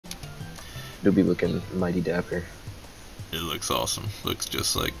It'll be looking mighty dapper. It looks awesome. Looks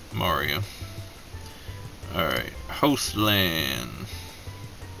just like Mario. Alright, host land.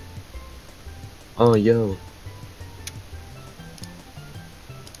 Oh, yo.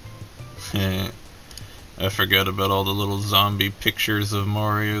 I forgot about all the little zombie pictures of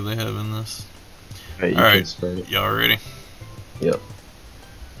Mario they have in this. Alright, y'all ready? Yep.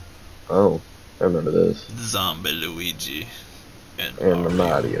 Oh, I remember this. Zombie Luigi and the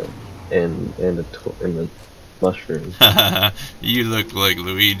Mario and the mushroom. You look like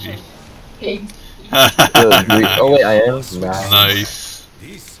Luigi. Oh wait, I am. Nice.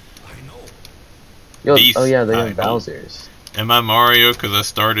 Yo, oh yeah, they have Bowser's. Am I Mario because I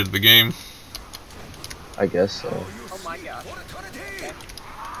started the game? I guess so. Oh my gosh. Okay.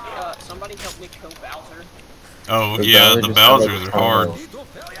 Somebody help me kill Bowser. Oh yeah, the Bowsers are hard.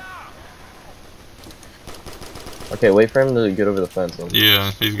 Okay, wait for him to get over the fence.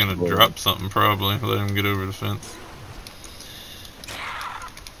 Yeah, he's gonna drop something probably. Let him get over the fence.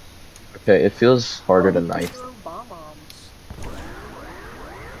 Okay, it feels harder to knife.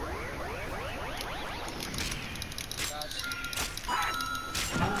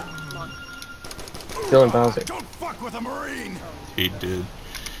 Killing Bowser. Don't fuck with a Marine. He did.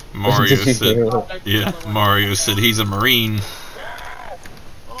 Mario said. Yeah, Mario said he's a Marine.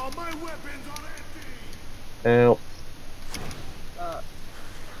 All my weapons on empty. Help.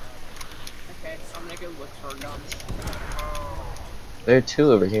 Okay, I'm gonna go look for guns. There are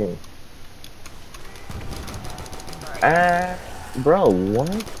two over here. Ah, bro,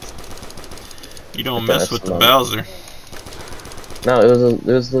 what? You don't mess with the Bowser. No, it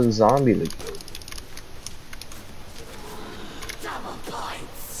was the zombie that killed.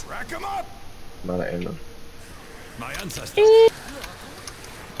 Rack 'em up. I'm out of ammo. My ancestors.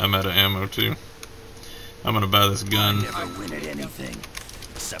 I'm out of ammo too. I'm gonna buy this gun. I never win at anything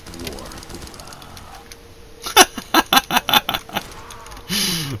except war.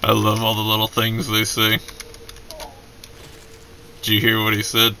 I love all the little things they say. Did you hear what he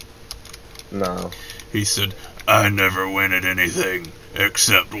said? No. He said, I never win at anything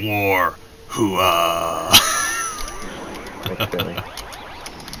except war. Hoo-ah. Okay.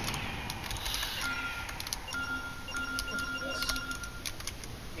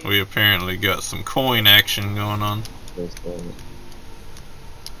 We apparently got some coin action going on.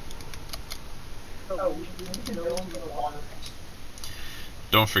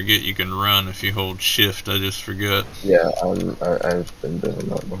 Don't forget you can run if you hold shift. I just forgot. Yeah, I've been doing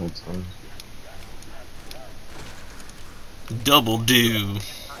that the whole time. Double do.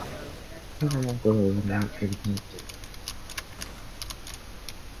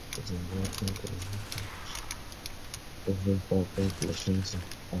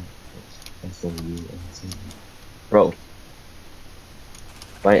 Bro,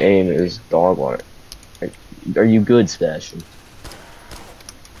 my aim is dog water. Are you good, Sebastian?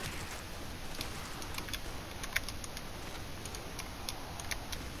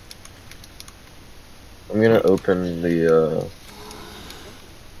 I'm gonna open the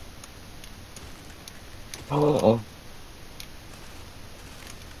oh.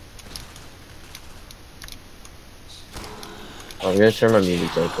 I'm gonna turn my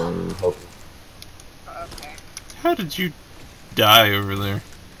music up and hope. Okay. How did you die over there?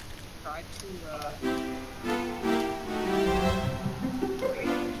 Try to,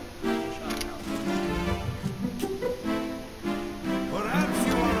 Perhaps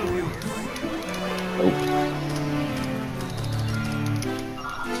you are a weak.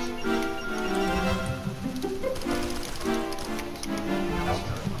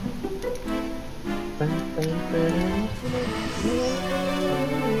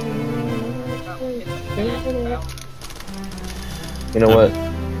 You know what?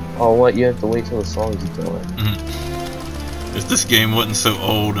 Oh, what? You have to wait till the song's going. If this game wasn't so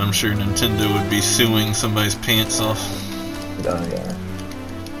old, I'm sure Nintendo would be suing somebody's pants off. Oh, yeah.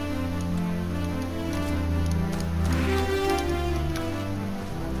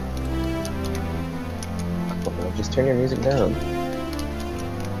 Oh, just turn your music down.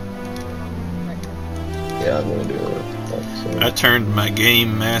 Yeah, I'm gonna do it. I turned my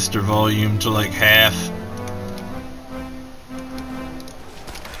game master volume to like half.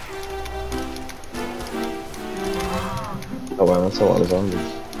 Oh wow, that's a lot of zombies.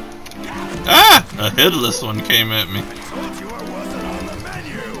 Ah! A headless one came at me. Told you I wasn't on the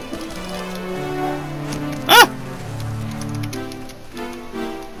menu. Ah!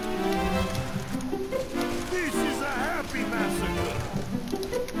 This is a happy massacre.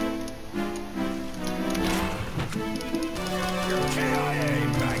 KIA,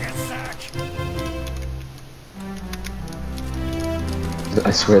 bag of sack.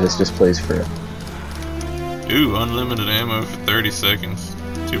 I swear this just plays for. Ooh, unlimited ammo for 30 seconds.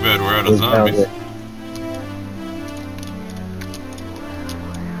 Too bad we're out of zombies.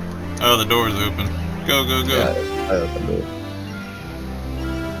 Oh, the door's open. Go, go, go. Yeah, I opened it.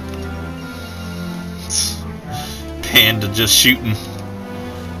 Panda just shooting.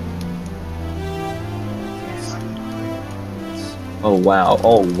 Oh wow,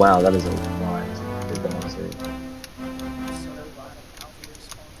 that is a lot.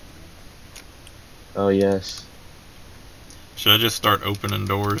 Oh yes. Should I just start opening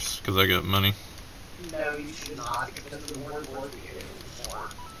doors? Because I got money. No, you should not, because the more doors we get, the more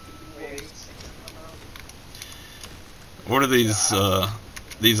ways. What are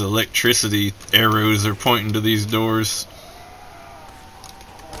these electricity arrows are pointing to these doors?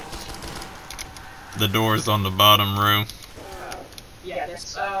 The doors on the bottom row. Yeah,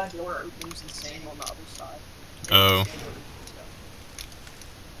 this door opens the same on the other side. Oh.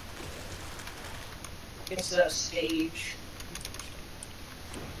 It's a stage.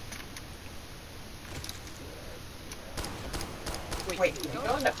 Wait, do we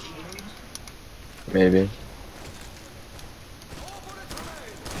go in the fumes? Maybe.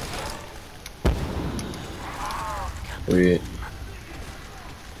 Wait.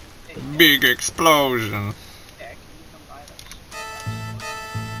 Big explosion. Yeah, can you come by this?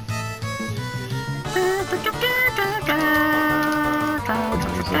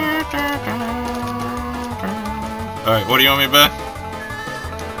 Alright, what do you want me to buy?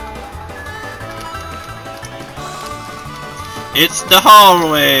 It's the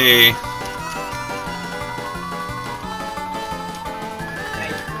hallway!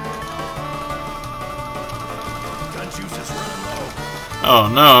 Gun juice is running low. Oh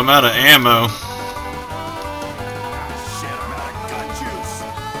no, I'm out of ammo. Shit, I'm out of gun juice.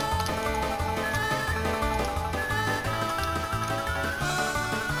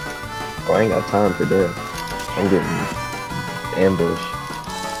 Oh, I ain't got time for this. I'm getting ambushed.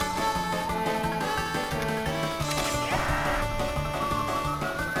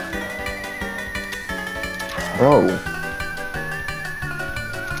 Bro.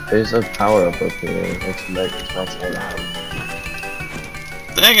 There's a power up here. It's not saying that.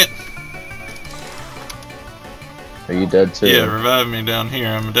 Dang it! Are you dead too? Yeah, revive me down here.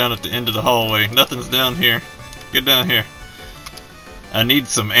 I'm down at the end of the hallway. Nothing's down here. Get down here. I need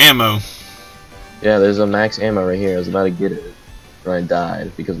some ammo. Yeah, there's a max ammo right here. I was about to get it. But I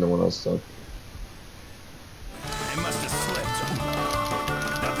died because no one else took it. It must have slipped.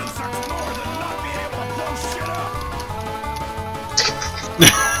 Nothing sucks more than not being able to blow shit up.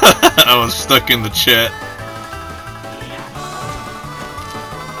 I was stuck in the chat.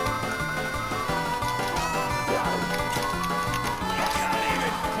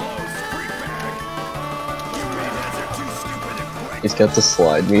 He's got the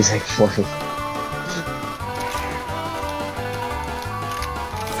slide music for me.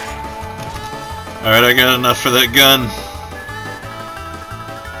 Alright, I got enough for that gun.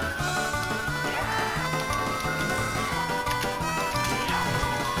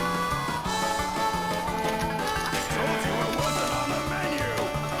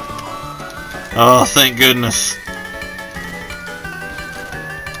 Oh, thank goodness.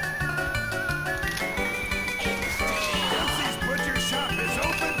 Butcher shop is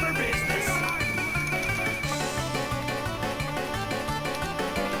open for business.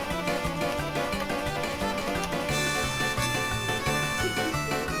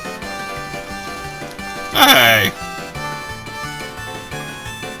 Hey!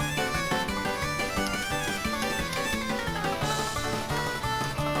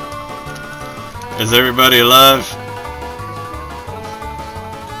 Is everybody alive?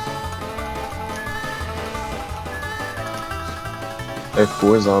 There are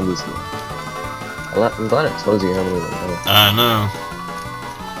 4 zombies here. I'm glad it tells you how many there are. I know.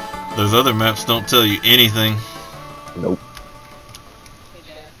 Those other maps don't tell you anything. Nope. Hey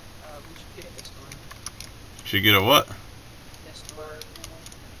Dad, we should get this door. Should get a what? This door.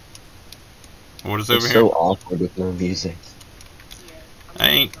 What is It's over so here? awkward with no music.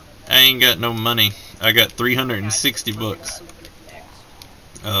 I ain't got no money. I got 360 bucks.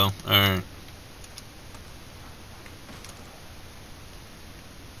 Oh, alright.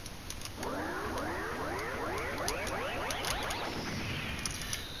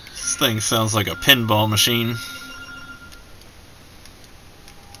 This thing sounds like a pinball machine.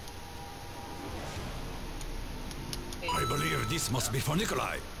 I believe this must be for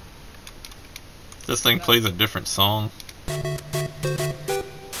Nikolai. This thing plays a different song.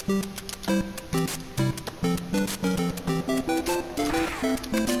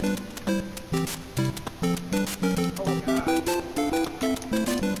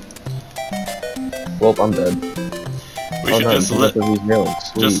 Well, I'm dead. We Oh should no, just you can let look at these railings.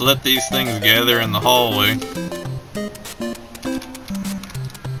 Sweet. just let these things gather in the hallway.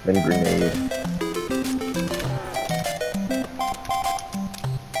 Then grenade.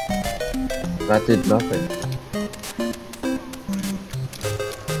 That did nothing.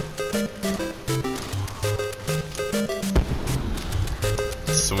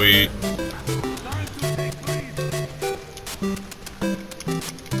 Sweet.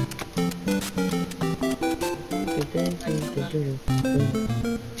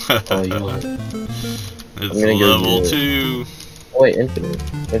 Oh, you want it. It's I'm gonna go level do it. 2. Oh wait, infinite.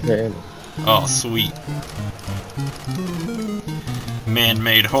 Infinite ammo. Oh, sweet.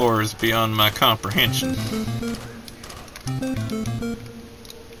 Man-made horrors beyond my comprehension.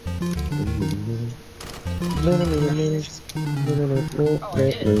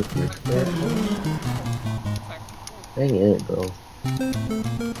 Dang it, bro.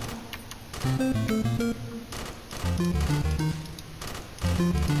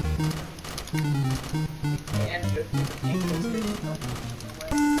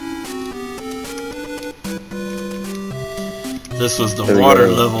 This was the So we water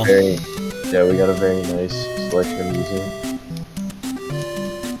got a level. Yeah, we got a very nice selection of music.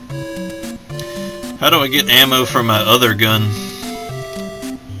 How do I get ammo for my other gun?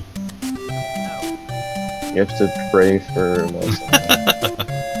 You have to pray for myself.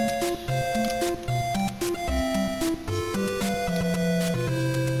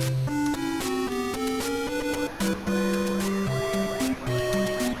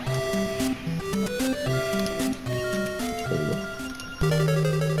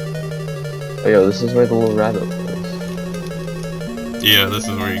 Oh, yo, this is where the little rabbit was. Yeah, this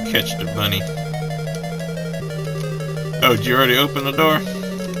is where you catch the bunny. Oh, did you already open the door?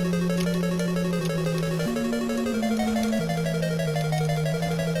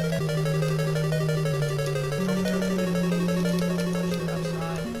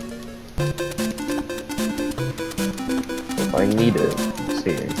 If I need it, it's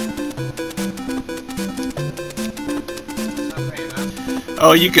here.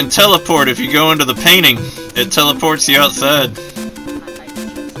 Oh, you can teleport if you go into the painting. It teleports you outside.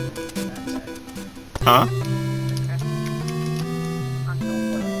 Huh?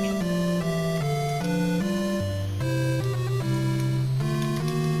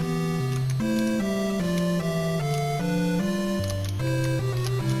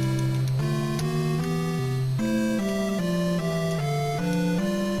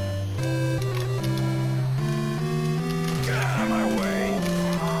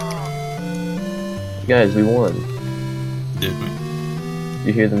 Guys, we won. Did we?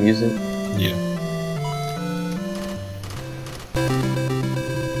 You hear the music? Yeah.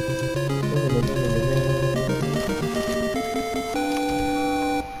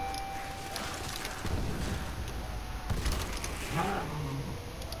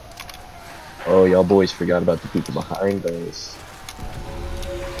 Oh, y'all boys forgot about the people behind us.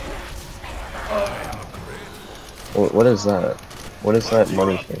 What is that? What is that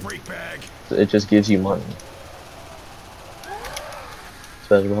money thing? It just gives you money. It's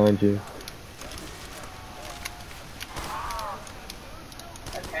behind you.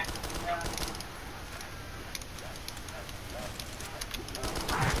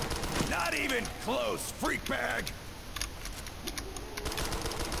 Not even close, freak bag.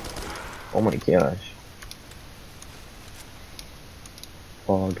 Oh my gosh.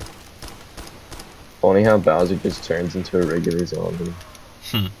 Fog. Funny how Bowser just turns into a regular zombie.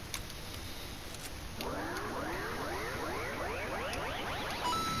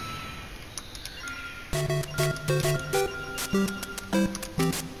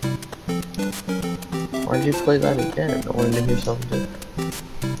 Why'd you play that again? I wanted to hear something.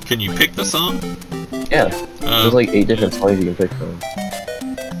 Can you pick the song? Yeah. There's like 8 different songs you can pick from.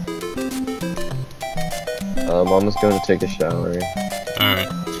 Mama's going to take a shower. Alright.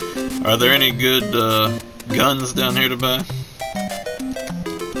 Are there any good guns down here to buy?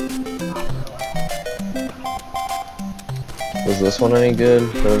 Was this one any good?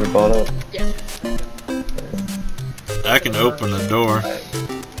 Whoever bought it? Yeah. I can open the door.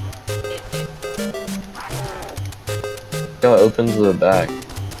 No, it opens to the back.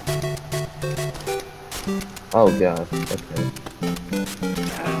 Oh god,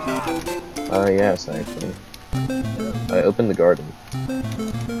 okay. Yes, actually. I opened the garden.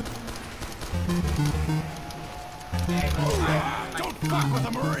 Don't fuck with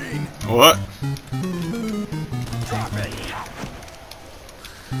a Marine. What? Drop it.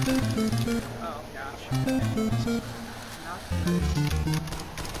 Oh gosh.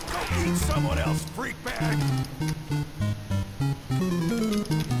 Go eat someone else, freak bag.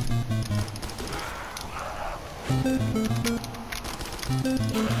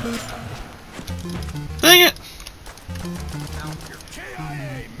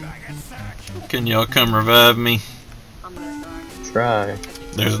 Can y'all come revive me? I'm gonna die. Try.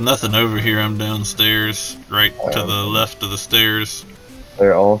 There's nothing over here. I'm downstairs, right to the left of the stairs.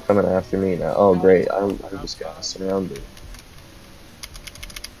 They're all coming after me now. Oh great, I just got surrounded.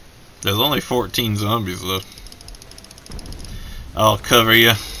 There's only 14 zombies left. I'll cover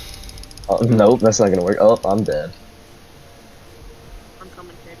you. Oh, nope, that's not gonna work. Oh, I'm dead. I'm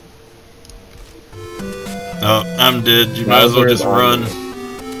coming, Katie. Oh, I'm dead. You might as well just run.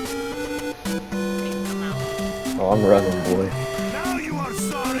 I'm out. Oh, I'm running, boy. Now you are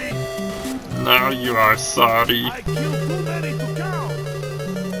sorry. Now you are sorry. I killed too many to count.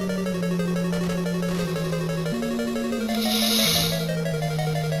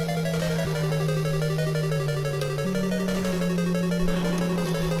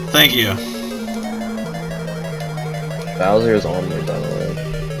 Thank you. Bowser is on me, by the way.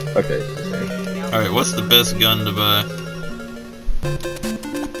 Okay, he's there. Alright, what's the best gun to buy?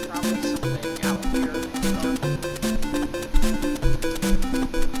 Probably something out here.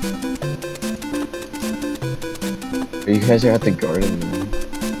 You guys are at the garden now.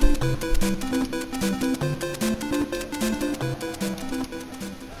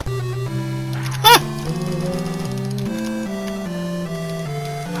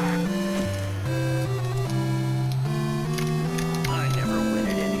 I never win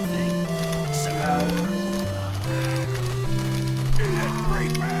at anything. Somehow.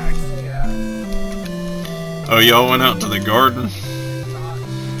 Great bags. Oh, y'all went out to the garden?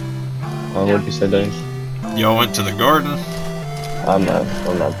 Oh, what'd you say, Dave? Y'all went to the garden? I'm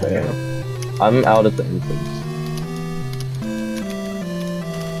not there. I'm out at the entrance.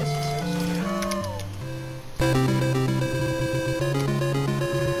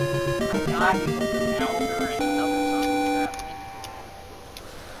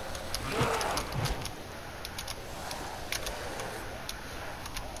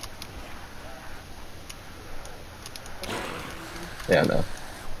 Yeah, no.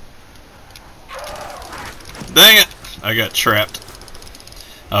 Dang it! I got trapped.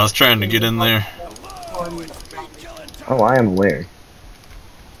 I was trying to get in there. Oh, I am where?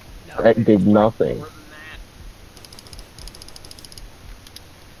 That did nothing.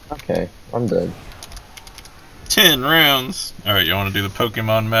 Okay, I'm dead. 10 rounds. Alright, you want to do the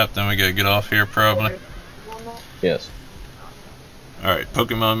Pokemon map? Then we gotta get off here probably. Yes. Alright,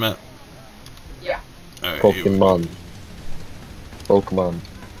 Pokemon map. Yeah. Alright, Pokemon. Pokemon.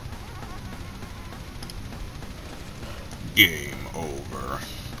 Game over.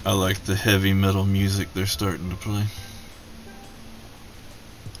 I like the heavy metal music they're starting to play.